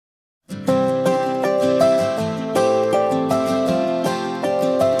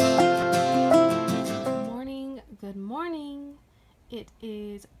It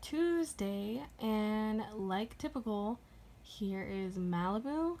is Tuesday, and like typical, here is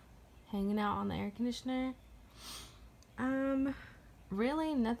Malibu hanging out on the air conditioner.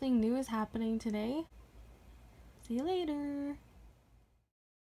 Really nothing new is happening today. See you later.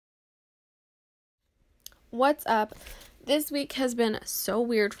 What's up? This week has been so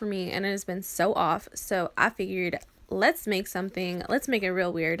weird for me, and it has been so off, so I figured let's make it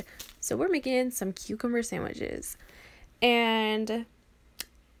real weird. So we're making some cucumber sandwiches. And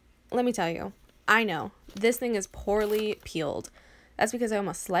let me tell you, I know this thing is poorly peeled. That's because I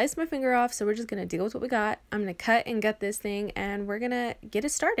almost sliced my finger off, so we're just going to deal with what we got. I'm going to cut and gut this thing, and we're going to get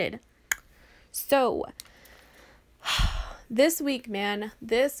it started. So, this week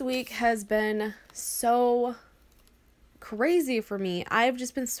has been so crazy for me. I've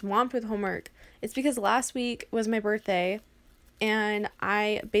just been swamped with homework. It's because last week was my birthday, and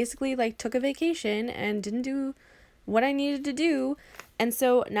I basically took a vacation and didn't do what I needed to do. And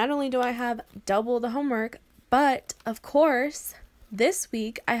so not only do I have double the homework, but of course, this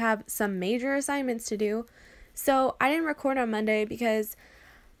week I have some major assignments to do. So I didn't record on Monday because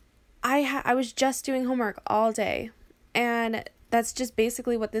I was just doing homework all day. And that's just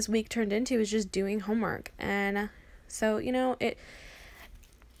basically what this week turned into, is just doing homework. And so,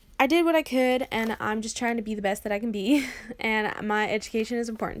 I did what I could, and I'm just trying to be the best that I can be. And my education is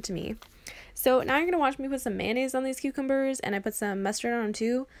important to me. So now you're going to watch me put some mayonnaise on these cucumbers, and I put some mustard on them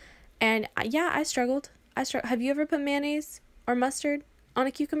too. And yeah, I struggled. Have you ever put mayonnaise or mustard on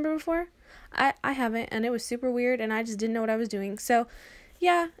a cucumber before? I haven't, and it was super weird, and I just didn't know what I was doing. So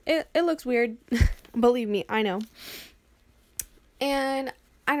yeah, it looks weird. Believe me, I know. And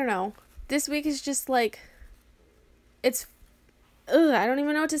I don't know. This week is just I don't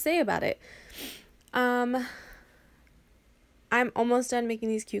even know what to say about it. I'm almost done making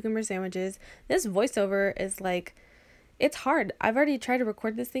these cucumber sandwiches. This voiceover is it's hard. I've already tried to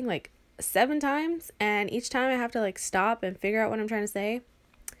record this thing 7 times, and each time I have to stop and figure out what I'm trying to say.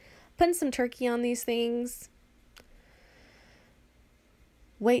 Putting some turkey on these things.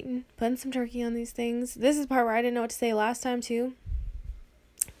 Putting some turkey on these things. This is the part where I didn't know what to say last time too.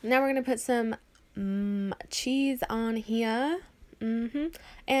 Now we're going to put some cheese on here. And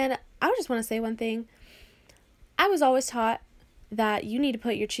I just want to say one thing. I was always taught that you need to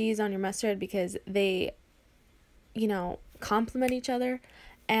put your cheese on your mustard because they, complement each other.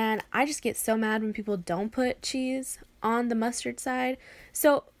 And I just get so mad when people don't put cheese on the mustard side.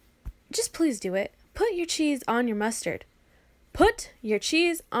 So just please do it. Put your cheese on your mustard. Put your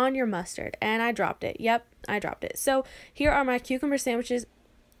cheese on your mustard. And I dropped it. Yep, I dropped it. So here are my cucumber sandwiches.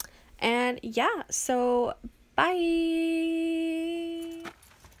 And yeah, so bye.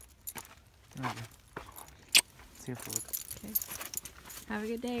 See your food. Okay. Have a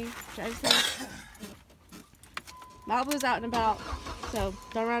good day. Drive safe. Malibu's out and about, so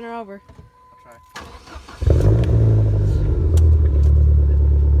don't run her over. I'll try.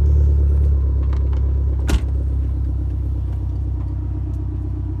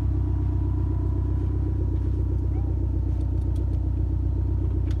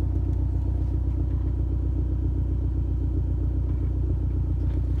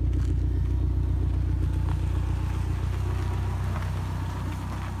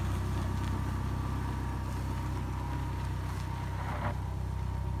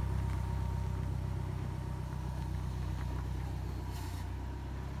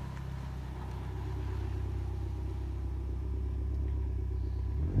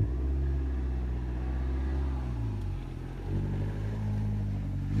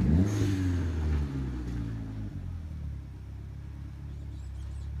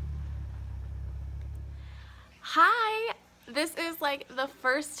 Hi! This is the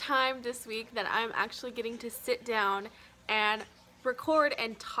first time this week that I'm actually getting to sit down and record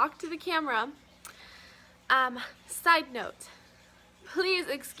and talk to the camera. Side note, please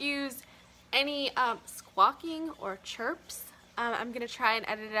excuse any squawking or chirps. I'm gonna try and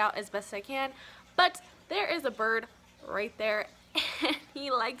edit it out as best I can, but there is a bird right there, and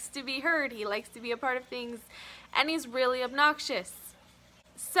he likes to be heard. He likes to be a part of things, and he's really obnoxious.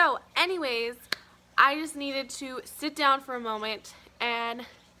 So anyways, I just needed to sit down for a moment and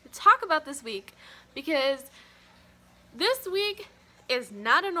talk about this week, because this week is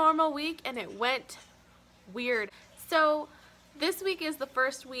not a normal week and it went weird. So this week is the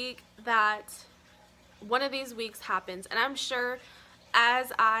first week that one of these weeks happens, and I'm sure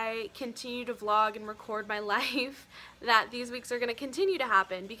as I continue to vlog and record my life that these weeks are going to continue to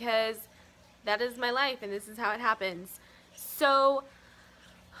happen, because that is my life and this is how it happens. So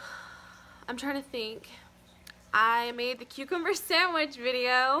I'm trying to think. I made the cucumber sandwich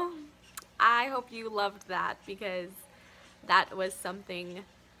video. I hope you loved that, because that was something,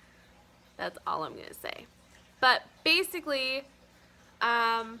 that's all I'm gonna say. But basically,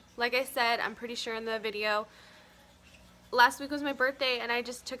 like I said, I'm pretty sure in the video, last week was my birthday and I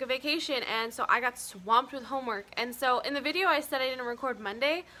just took a vacation, and so I got swamped with homework. And so in the video I said I didn't record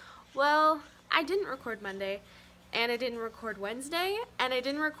Monday. Well, I didn't record Monday, and I didn't record Wednesday, and I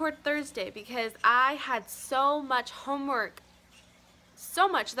didn't record Thursday because I had so much homework. So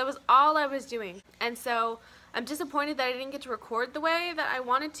much. That was all I was doing. And so I'm disappointed that I didn't get to record the way that I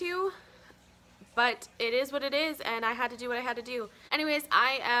wanted to, but it is what it is, and I had to do what I had to do. Anyways,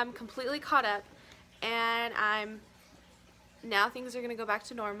 I am completely caught up, and now things are gonna go back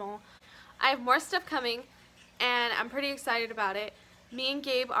to normal. I have more stuff coming, and I'm pretty excited about it. Me and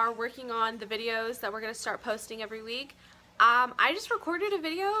Gabe are working on the videos that we're gonna start posting every week. I just recorded a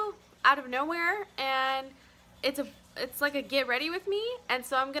video out of nowhere, and it's like a get ready with me, and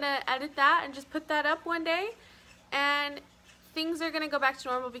so I'm gonna edit that and just put that up one day, and things are gonna go back to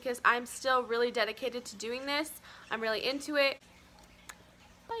normal because I'm still really dedicated to doing this. I'm really into it.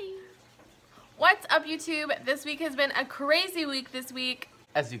 Bye. What's up, YouTube? This week has been a crazy week this week,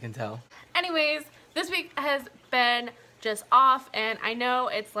 As you can tell. Anyways, this week has been just off, and I know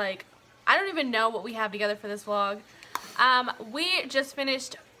it's like, I don't even know what we have together for this vlog. We just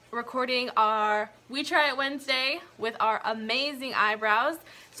finished recording our We Try It Wednesday with our amazing eyebrows.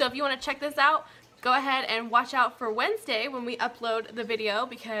 So if you want to check this out, go ahead and watch out for Wednesday when we upload the video,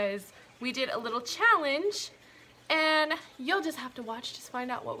 because we did a little challenge, and you'll just have to watch to find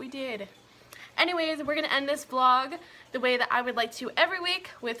out what we did. Anyways, we're going to end this vlog the way that I would like to every week,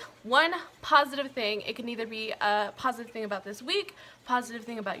 with one positive thing. It can either be a positive thing about this week, positive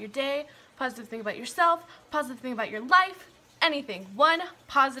thing about your day, positive thing about yourself, positive thing about your life, anything. One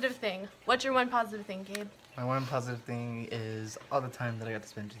positive thing. What's your one positive thing, Gabe? My one positive thing is all the time that I got to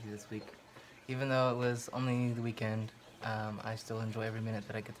spend with you this week. Even though it was only the weekend, I still enjoy every minute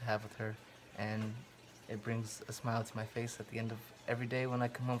that I get to have with her, and it brings a smile to my face at the end of every day when I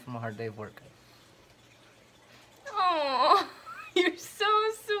come home from a hard day of work. Oh, you're so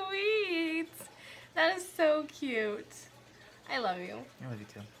sweet. That is so cute. I love you. I love you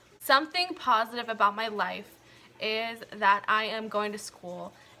too. Something positive about my life is that I am going to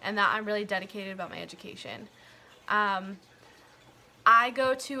school and that I'm really dedicated about my education. I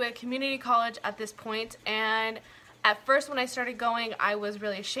go to a community college at this point, and at first when I started going, I was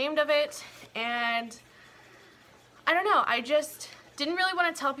really ashamed of it, and I don't know, I just didn't really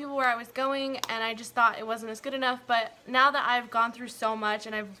want to tell people where I was going, and I just thought it wasn't as good enough. But now that I've gone through so much,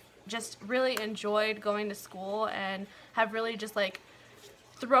 and I've just really enjoyed going to school and have really just like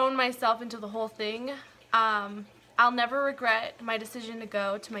thrown myself into the whole thing, I'll never regret my decision to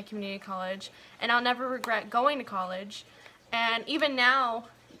go to my community college, and I'll never regret going to college. And even now,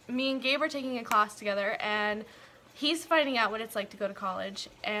 me and Gabe are taking a class together, and he's finding out what it's like to go to college.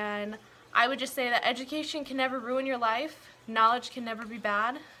 And I would just say that education can never ruin your life. Knowledge can never be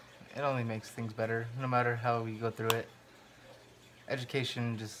bad. It only makes things better, no matter how you go through it.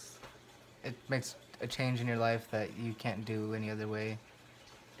 Education just, it makes a change in your life that you can't do any other way.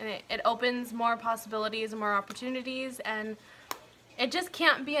 And it opens more possibilities and more opportunities, and it just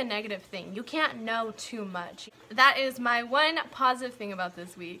can't be a negative thing. You can't know too much. That is my one positive thing about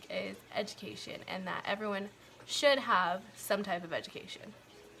this week, is education, and that everyone should have some type of education.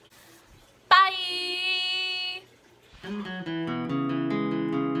 Bye!